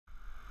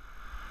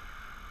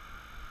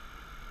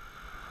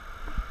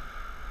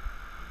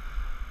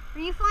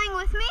you flying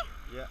with me?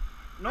 Yeah.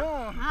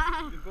 No,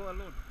 you go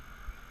alone.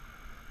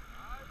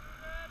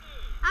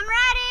 I'm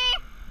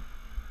ready.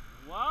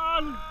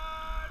 1,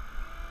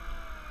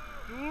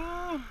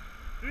 2,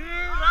 3,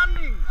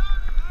 running.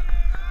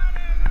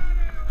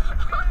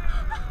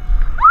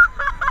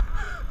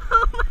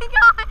 Oh my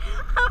god,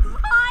 I'm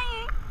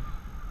flying.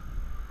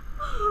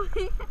 Oh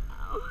my god.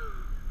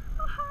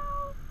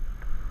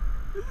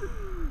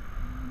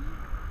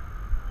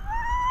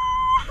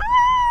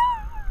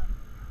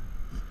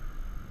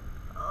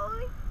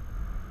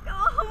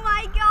 Oh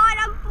my god,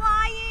 I'm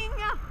flying.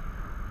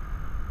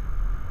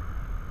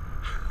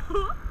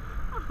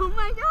 Oh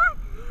my god.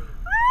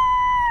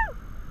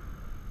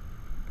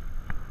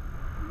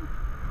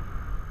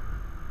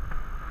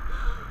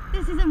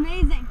 This is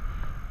amazing.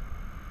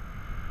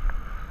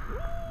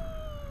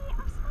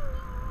 I'm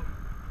swinging.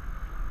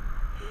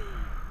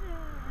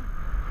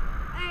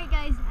 Alright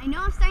guys, I know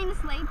I'm starting to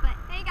slate, but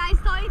hey guys,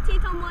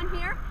 Tom1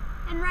 here,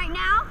 and right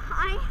now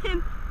I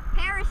am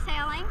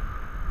parasailing.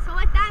 So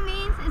what that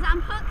means is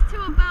I'm hooked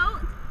to a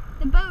boat,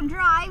 the boat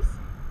drives,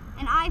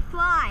 and I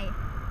fly.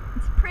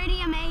 It's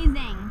pretty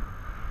amazing.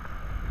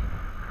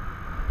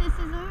 This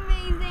is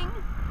amazing.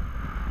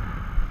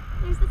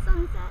 There's the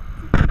sunset.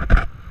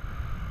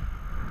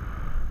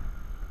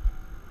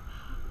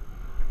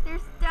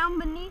 There's down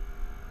beneath.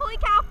 Holy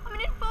cow, I'm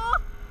gonna fall.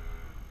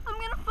 I'm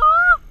gonna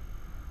fall.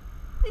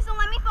 Please don't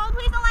let me fall,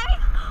 please don't let me.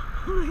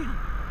 Oh my god.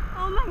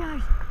 Oh my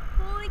gosh.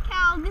 Holy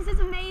cow, this is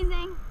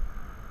amazing.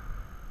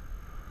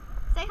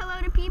 Say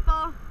hello to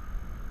people.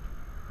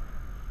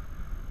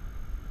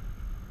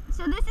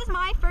 So this is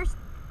my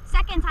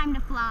second time to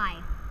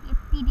fly.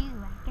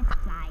 Yippee-doo, I get to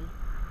fly.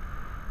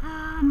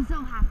 I'm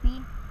so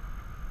happy.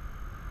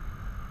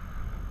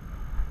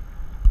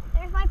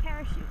 There's my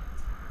parachute.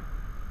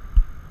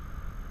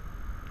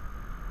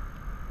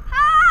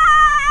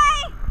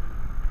 Hi!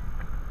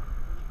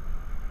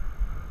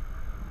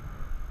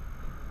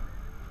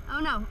 Oh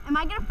no, am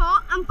I gonna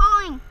fall? I'm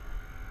falling.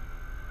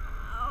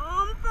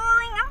 Oh, I'm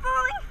falling, I'm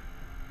falling.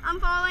 I'm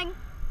falling.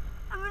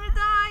 I'm gonna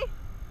die.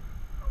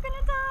 I'm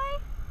gonna die.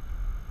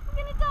 I'm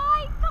gonna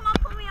die. Come on,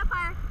 pull me up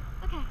higher.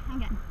 Okay, I'm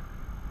good.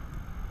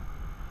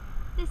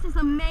 This is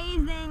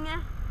amazing.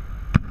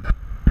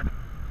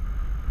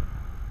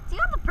 See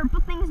all the purple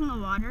things in the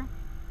water?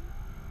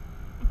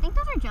 I think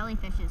those are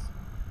jellyfishes.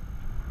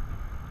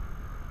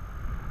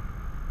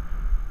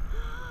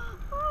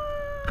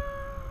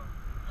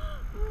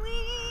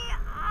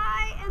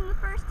 I am the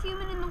first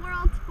human in the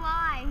world to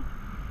fly.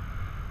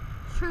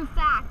 True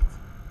fact.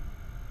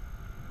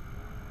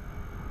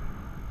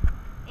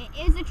 It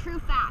is a true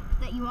fact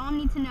that you all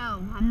need to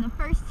know. I'm the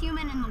first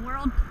human in the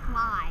world to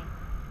fly.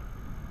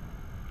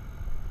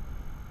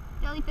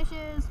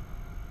 Jellyfishes.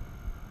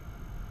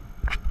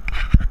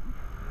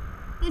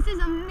 This is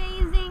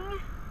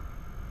amazing.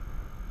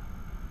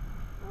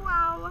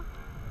 Wow.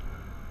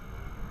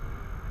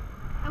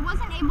 I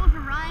wasn't able to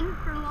run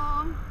for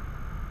long.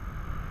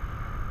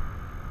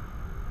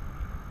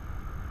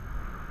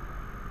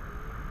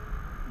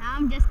 Now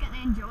I'm just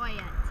gonna enjoy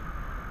it.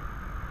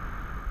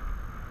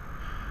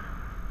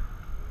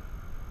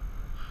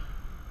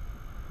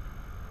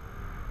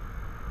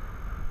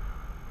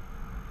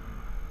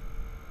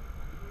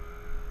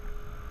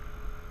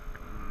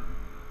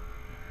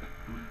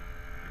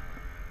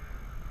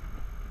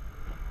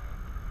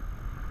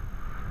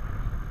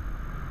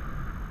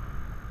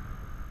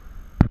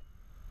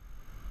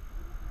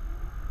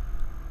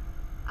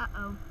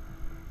 Uh-oh.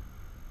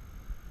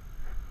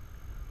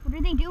 What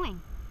are they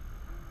doing?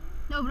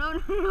 No, no,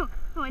 no, no,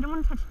 no, I don't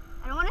want to touch.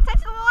 I don't want to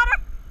touch the water.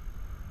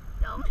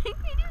 Don't make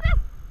me do this.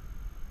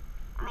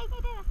 Don't make me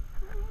do this.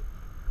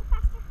 Go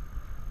faster.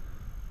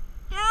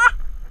 Yeah.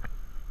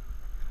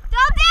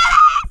 Don't do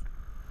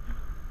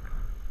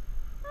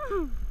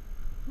this.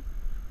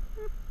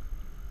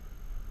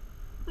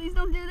 Please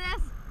don't do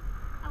this.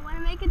 I want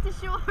to make it to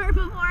shore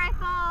before I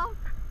fall.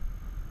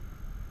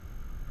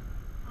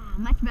 Ah,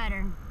 much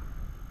better.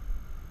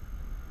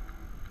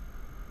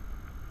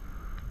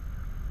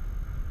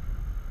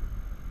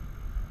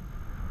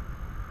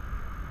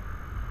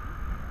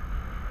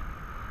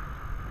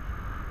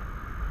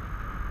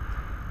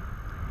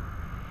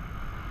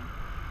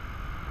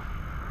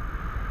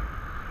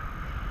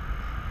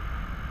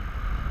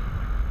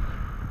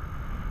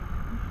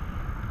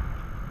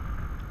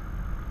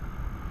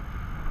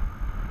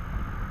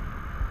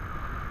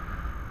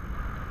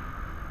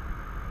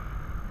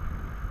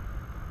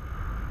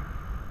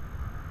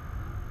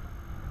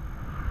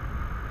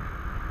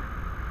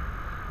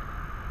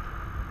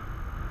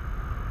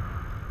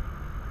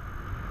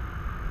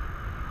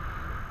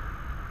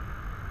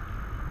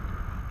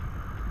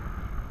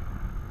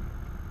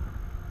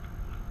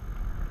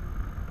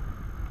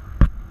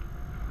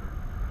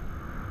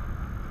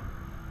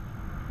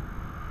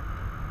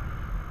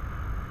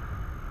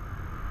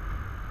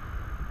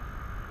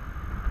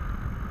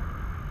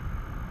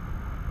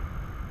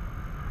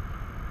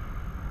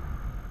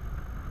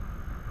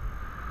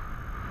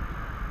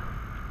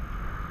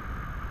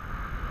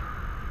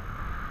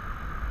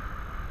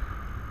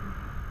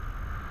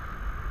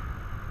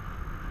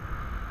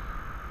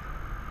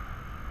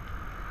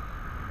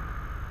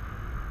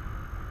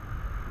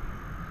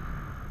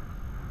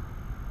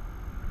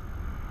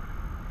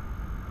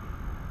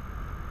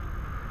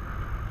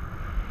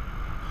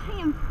 I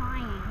am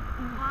flying.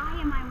 Why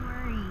am I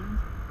worried?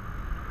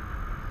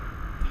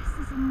 This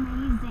is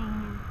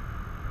amazing.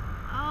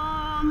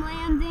 Oh, I'm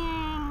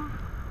landing.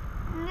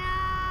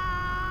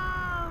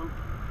 No!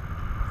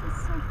 This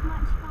is so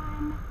much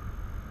fun.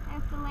 I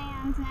have to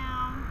land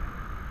now.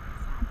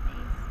 Sad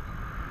face.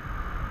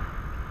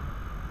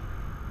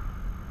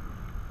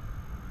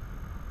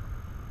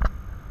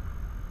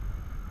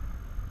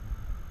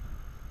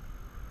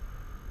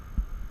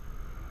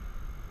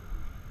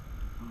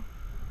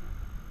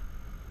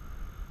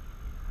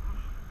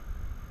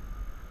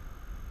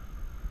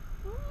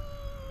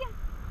 Whee!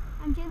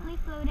 I'm gently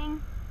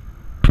floating.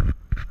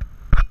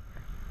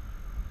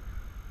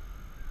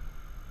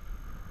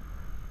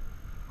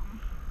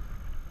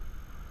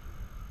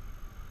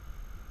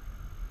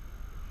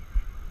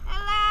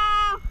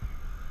 Hello!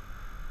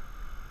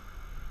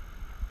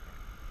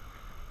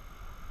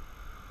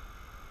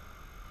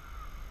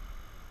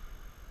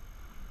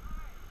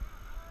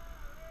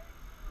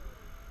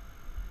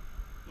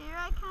 Here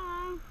I come.